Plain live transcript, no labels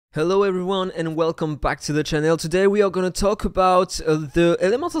Hello everyone and welcome back to the channel. Today we are going to talk about the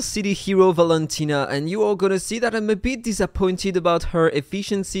Elemental City hero Valentina, and you are going to see that I'm a bit disappointed about her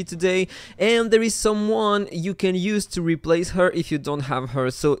efficiency today, and there is someone you can use to replace her if you don't have her.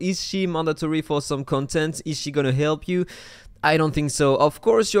 So is she mandatory for some content? Is she going to help you? I don't think so. Of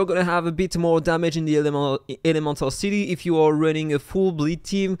course, you're gonna have a bit more damage in the Elemental City if you are running a full bleed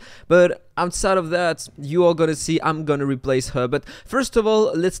team, but outside of that, you are gonna see I'm gonna replace her. But first of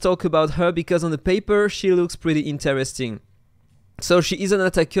all, let's talk about her, because on the paper, she looks pretty interesting. So she is an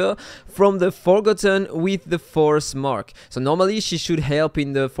attacker from the Forgotten with the Force mark. So normally she should help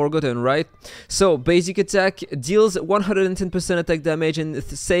in the Forgotten, right? So basic attack deals 110% attack damage and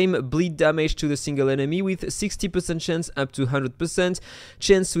the same bleed damage to the single enemy, with 60% chance up to 100%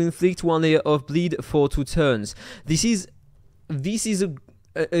 chance to inflict one layer of bleed for 2 turns. This is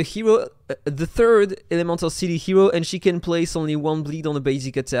a hero, the third Elemental City hero, and she can place only 1 bleed on a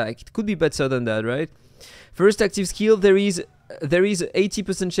basic attack. It could be better than that, right? First active skill, there is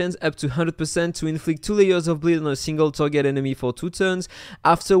 80% chance up to 100% to inflict 2 layers of bleed on a single target enemy for 2 turns.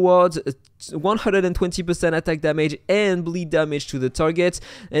 Afterwards, 120% attack damage and bleed damage to the target,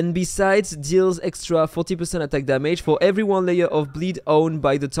 and besides deals extra 40% attack damage for every 1 layer of bleed owned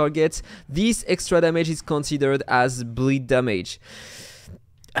by the target. This extra damage is considered as bleed damage.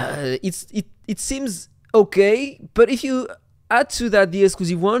 It seems okay, but if you add to that the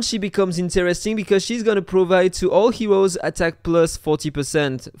exclusive one, she becomes interesting, because she's gonna provide to all heroes attack plus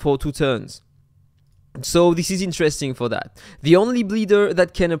 40% for 2 turns. So this is interesting for that. The only bleeder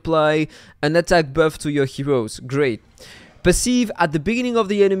that can apply an attack buff to your heroes. Great. Passive, at the beginning of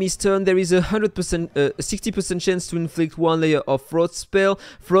the enemy's turn, there is a 60% chance to inflict 1 layer of Frost Spell.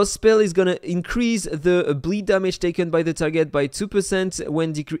 Frost Spell is gonna increase the bleed damage taken by the target by 2%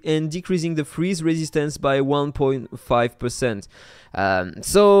 when decreasing the freeze resistance by 1.5%.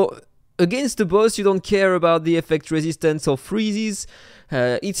 So against the boss, you don't care about the effect resistance or freezes.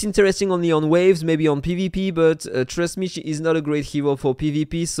 It's interesting only on waves, maybe on PvP, but trust me, she is not a great hero for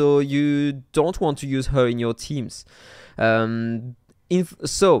PvP, so you don't want to use her in your teams.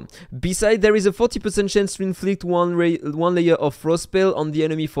 So, besides, there is a 40% chance to inflict one layer of Frost Spell on the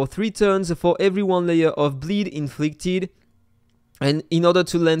enemy for 3 turns for every 1 layer of bleed inflicted. And in order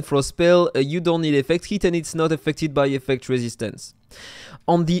to land Frost Spell, you don't need effect hit, and it's not affected by effect resistance.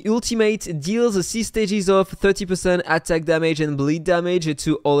 On the ultimate, deals 6 stages of 30% attack damage and bleed damage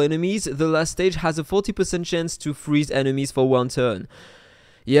to all enemies. The last stage has a 40% chance to freeze enemies for 1 turn.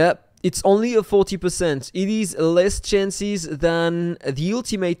 Yeah, it's only a 40%. It is less chances than the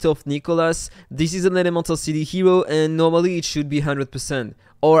ultimate of Nicholas. This is an Elemental City hero, and normally it should be 100%.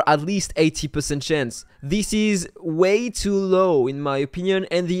 Or at least 80% chance. This is way too low in my opinion,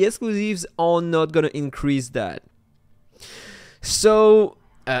 and the exclusives are not gonna increase that. So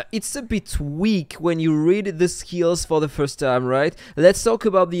it's a bit weak when you read the skills for the first time, right? Let's talk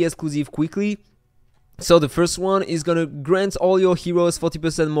about the exclusive quickly. So the first one is gonna grant all your heroes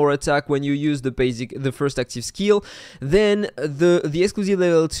 40% more attack when you use the first active skill. Then the exclusive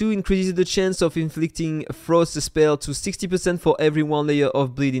level 2 increases the chance of inflicting Frost Spell to 60% for every 1 layer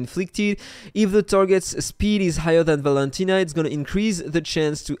of bleed inflicted. If the target's speed is higher than Valentina, it's gonna increase the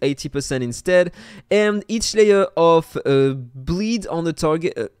chance to 80% instead. And each layer of bleed on the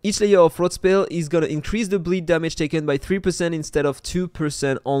target, each layer of Frost Spell is gonna increase the bleed damage taken by 3% instead of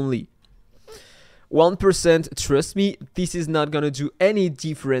 2% only. 1%, trust me, this is not gonna do any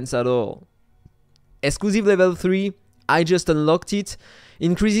difference at all. Exclusive level 3, I just unlocked it.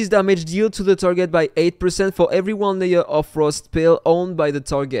 Increases damage dealt to the target by 8% for every 1 layer of Frost Spell owned by the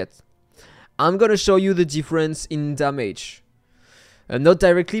target. I'm gonna show you the difference in damage. Not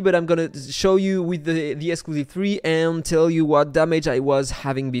directly, but I'm gonna show you with the exclusive 3 and tell you what damage I was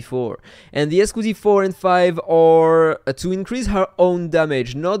having before. And the exclusive 4 and 5 are to increase her own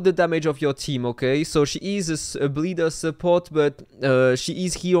damage, not the damage of your team, okay? So she is a bleeder support, but she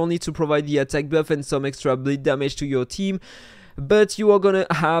is here only to provide the attack buff and some extra bleed damage to your team. But you are gonna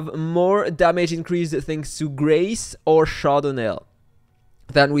have more damage increased thanks to Grace or Chardonnay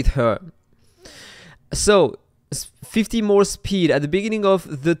than with her. So 50 more speed. At the beginning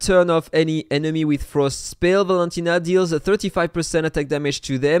of the turn of any enemy with Frost Spell, Valentina deals 35% attack damage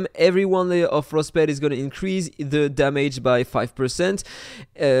to them. Every 1 layer of Frost Spell is going to increase the damage by 5%.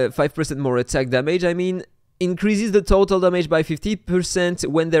 5% more attack damage, I mean. increases the total damage by 50%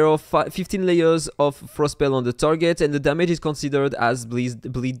 when there are 15 layers of frost spell on the target, and the damage is considered as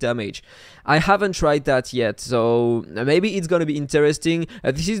bleed damage. I haven't tried that yet, so maybe it's gonna be interesting.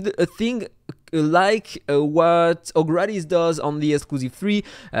 This is a thing like what Ogradis does on the exclusive 3,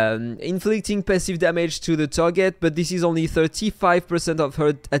 inflicting passive damage to the target, but this is only 35% of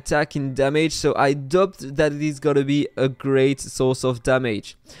her attack in damage, so I doubt that it is gonna be a great source of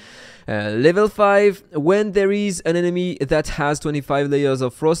damage. Level 5, when there is an enemy that has 25 layers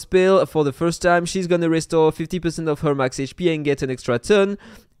of frost spell for the first time, she's gonna restore 50% of her max HP and get an extra turn.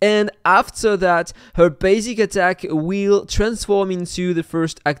 And after that, her basic attack will transform into the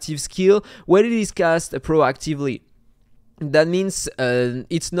first active skill when it is cast proactively. That means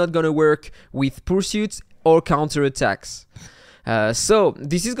it's not gonna work with pursuits or counter attacks. So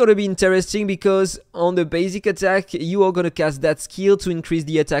this is gonna be interesting because on the basic attack you are gonna cast that skill to increase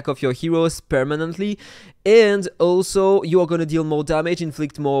the attack of your heroes permanently, and also you are gonna deal more damage,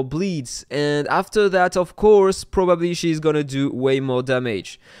 inflict more bleeds, and after that, of course, probably she's gonna do way more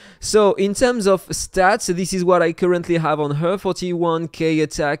damage. So in terms of stats, this is what I currently have on her: 41k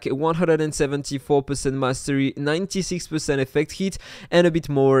attack, 174% mastery, 96% effect hit, and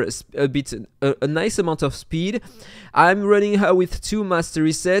a nice amount of speed. I'm running her with 2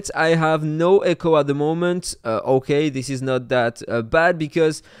 mastery sets. I have no echo at the moment. Okay, this is not that bad,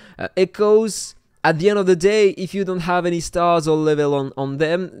 because echoes, at the end of the day, if you don't have any stars or level on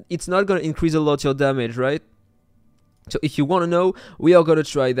them, it's not going to increase a lot your damage, right? So if you want to know, we are going to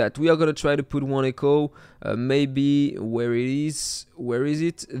try that. We are going to try to put 1 echo, maybe where it is. Where is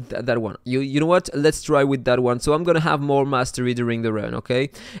it? That one. You know what? Let's try with that one. So I'm going to have more mastery during the run, okay?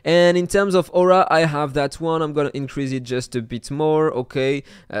 And in terms of aura, I have that one. I'm going to increase it just a bit more, okay?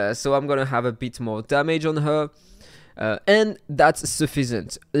 So I'm going to have a bit more damage on her. And that's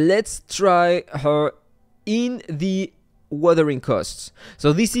sufficient. Let's try her in the weathering costs.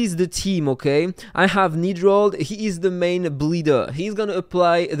 So this is the team, okay? I have Nidrold. He is the main bleeder. He's gonna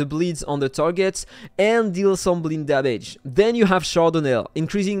apply the bleeds on the targets and deal some bleed damage. Then you have Chardonnay,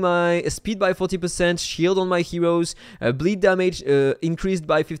 increasing my speed by 40%, shield on my heroes, bleed damage increased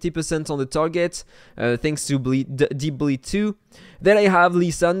by 50% on the target, thanks to deep bleed 2. Then I have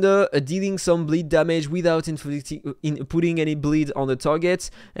Lysander, dealing some bleed damage without putting any bleed on the target,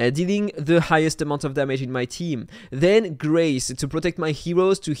 dealing the highest amount of damage in my team. Then Grace, to protect my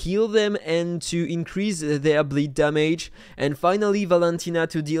heroes, to heal them and to increase their bleed damage. And finally Valentina,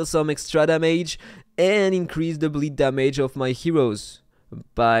 to deal some extra damage and increase the bleed damage of my heroes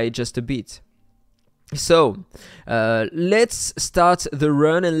by just a bit. So let's start the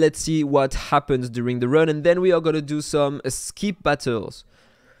run and let's see what happens during the run, and then we are gonna do some skip battles.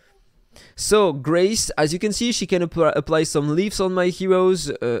 So Grace, as you can see, she can apply some leaves on my heroes.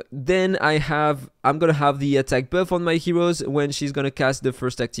 Then I'm gonna have the attack buff on my heroes when she's gonna cast the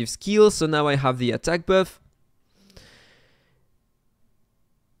first active skill. So now I have the attack buff.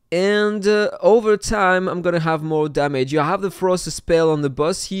 And over time I'm gonna have more damage. You have the frost spell on the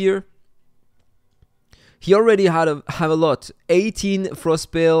boss here. He already have a lot. 18 frost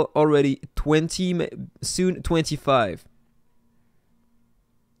spell already, 20, soon 25.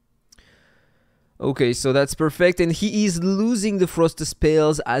 Okay, so that's perfect, and he is losing the frost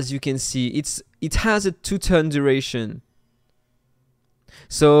spells, as you can see. It has a 2-turn duration.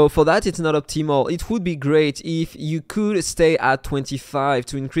 So for that, it's not optimal. It would be great if you could stay at 25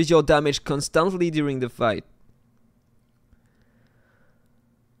 to increase your damage constantly during the fight.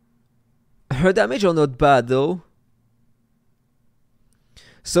 Her damage are not bad though.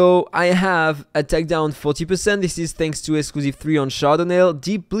 So I have attack down 40%. This is thanks to exclusive 3 on Chardonnay.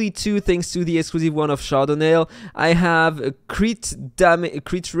 Deep bleed 2 thanks to the exclusive 1 of Chardonnay. I have a crit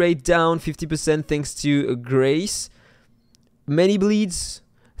rate down 50% thanks to Grace. Many bleeds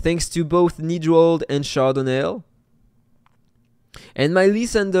thanks to both Nidrold and Chardonnay. And my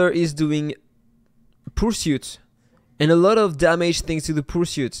Lysander is doing pursuit and a lot of damage thanks to the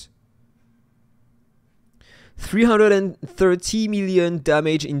pursuit. 330 million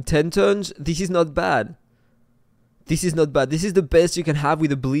damage in 10 turns. This is not bad. This is not bad. This is the best you can have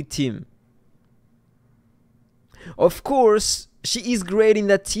with a bleed team. Of course, she is great in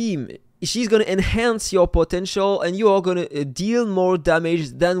that team. She's gonna enhance your potential and you are gonna deal more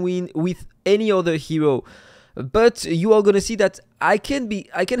damage than with any other hero. But you are gonna see that I can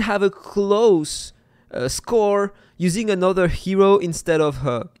have a close score using another hero instead of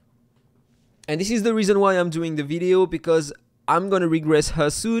her. And this is the reason why I'm doing the video, because I'm gonna regress her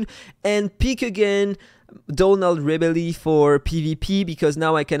soon and pick again Donald Rebelli for PvP, because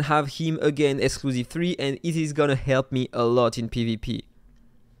now I can have him again exclusive 3 and it is gonna help me a lot in PvP.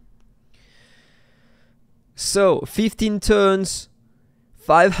 So 15 turns,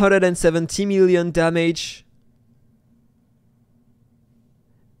 570 million damage.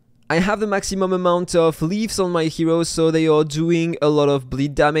 I have the maximum amount of leaves on my heroes, so they are doing a lot of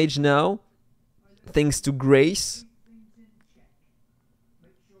bleed damage now, thanks to Grace.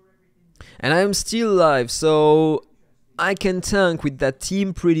 And I am still alive, so I can tank with that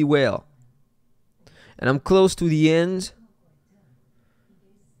team pretty well. And I'm close to the end.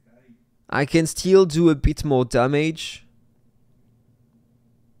 I can still do a bit more damage.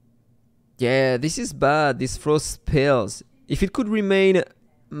 Yeah, this is bad, these frost spells. If it could remain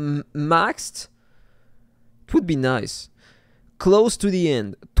maxed, it would be nice. Close to the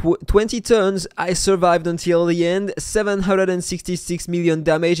end. 20 turns, I survived until the end. 766 million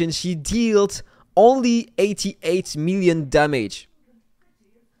damage, and she dealt only 88 million damage.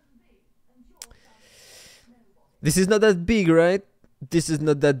 This is not that big, right? This is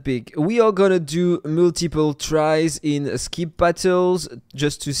not that big. We are gonna do multiple tries in skip battles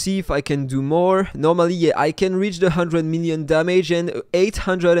just to see if I can do more. Normally, yeah, I can reach the 100 million damage and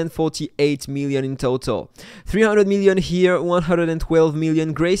 848 million in total. 300 million here, 112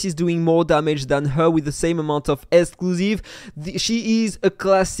 million. Grace is doing more damage than her with the same amount of exclusive. She is a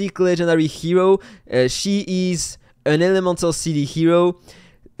classic legendary hero. She is an elemental city hero.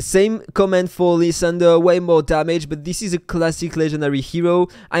 Same comment for Lysander, way more damage, but this is a classic legendary hero.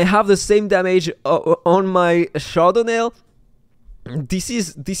 I have the same damage on my Chardonnay. This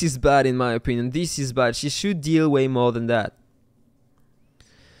is bad in my opinion. This is bad. She should deal way more than that.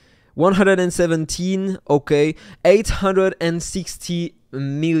 117, okay. 860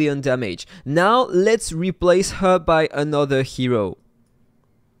 million damage. Now let's replace her by another hero.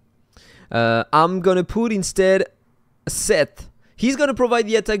 I'm gonna put instead Seth. He's gonna provide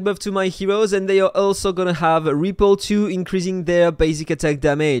the attack buff to my heroes, and they are also gonna have Ripple 2, increasing their basic attack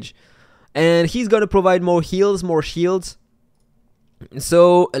damage. And he's gonna provide more heals, more shields.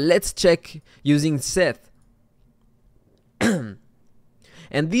 So let's check using Seth. And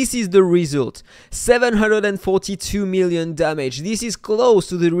this is the result. 742 million damage. This is close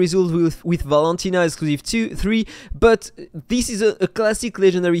to the result with Valentina exclusive 3, but this is a classic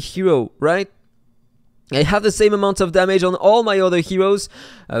legendary hero, right? I have the same amount of damage on all my other heroes,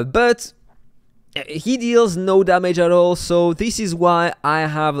 but he deals no damage at all, so this is why I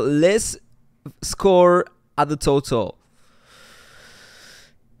have less score at the total.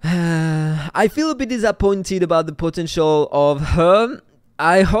 I feel a bit disappointed about the potential of her.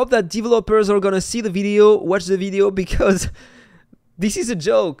 I hope that developers are gonna see the video, watch the video, because this is a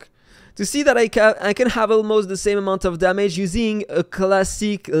joke. To see that I can have almost the same amount of damage using a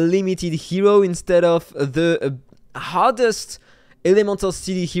classic limited hero instead of the hardest elemental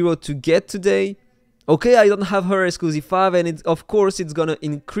city hero to get today. Okay, I don't have her exclusive 5, and of course it's gonna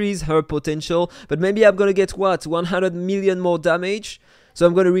increase her potential, but maybe I'm gonna get what, 100 million more damage, so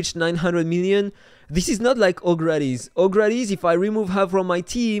I'm gonna reach 900 million. This is not like Ogradi's. Ogradi's, if I remove her from my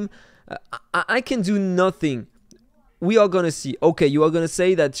team, I can do nothing. We are gonna see. Okay, you are gonna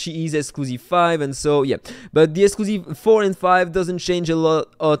say that she is exclusive 5, and so yeah, but the exclusive 4 and 5 doesn't change a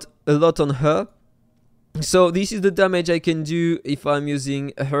lot on her. So this is the damage I can do if I'm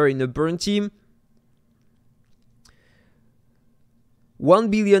using her in a burn team.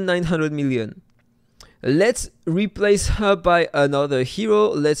 1,900 million. Let's replace her by another hero.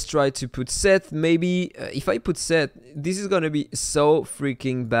 Let's try to put Seth. Maybe if I put Seth, this is gonna be so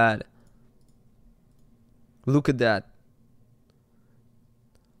freaking bad. Look at that.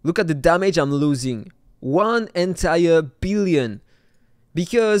 Look at the damage I'm losing. 1 entire billion.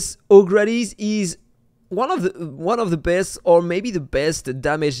 Because Ogradi's is one of the best, or maybe the best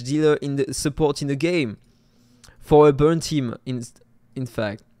damage dealer in the support in the game. For a burn team, in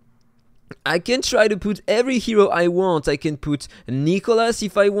fact. I can try to put every hero I want. I can put Nicholas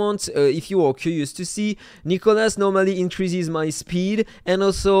if I want, if you are curious to see. Nicholas normally increases my speed, and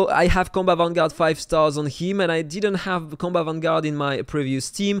also I have Combat Vanguard 5 stars on him, and I didn't have Combat Vanguard in my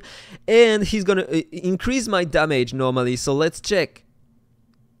previous team, and he's gonna increase my damage normally, so let's check.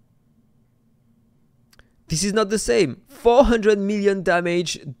 This is not the same. 400 million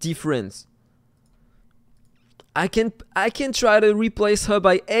damage difference. I can try to replace her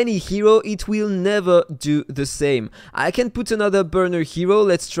by any hero, it will never do the same. I can put another burner hero,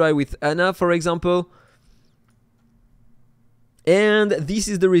 let's try with Anna for example. And this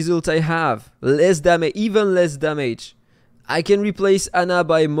is the result I have. Less damage, even less damage. I can replace Anna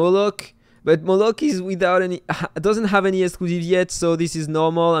by Moloch, but Moloch is without any, doesn't have any exclusive yet, so this is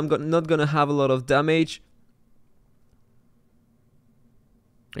normal. I'm not gonna have a lot of damage.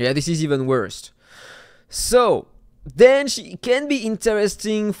 Yeah, this is even worse. So, Then she can be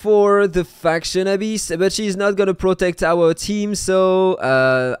interesting for the faction abyss, but she's not gonna protect our team, so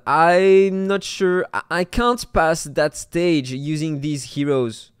I'm not sure. I can't pass that stage using these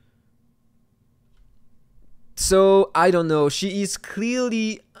heroes. So I don't know. She is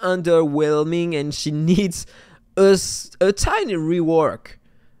clearly underwhelming and she needs a tiny rework.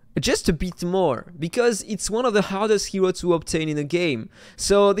 Just a bit more, because it's one of the hardest heroes to obtain in a game.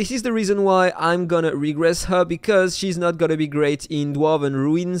 So this is the reason why I'm gonna regress her, because she's not gonna be great in Dwarven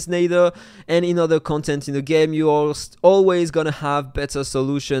Ruins neither, and in other content in the game you're always gonna have better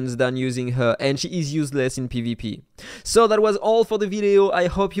solutions than using her, and she is useless in PvP. So that was all for the video. I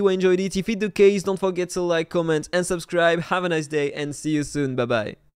hope you enjoyed it. If it's the case, don't forget to like, comment and subscribe. Have a nice day and see you soon. Bye bye.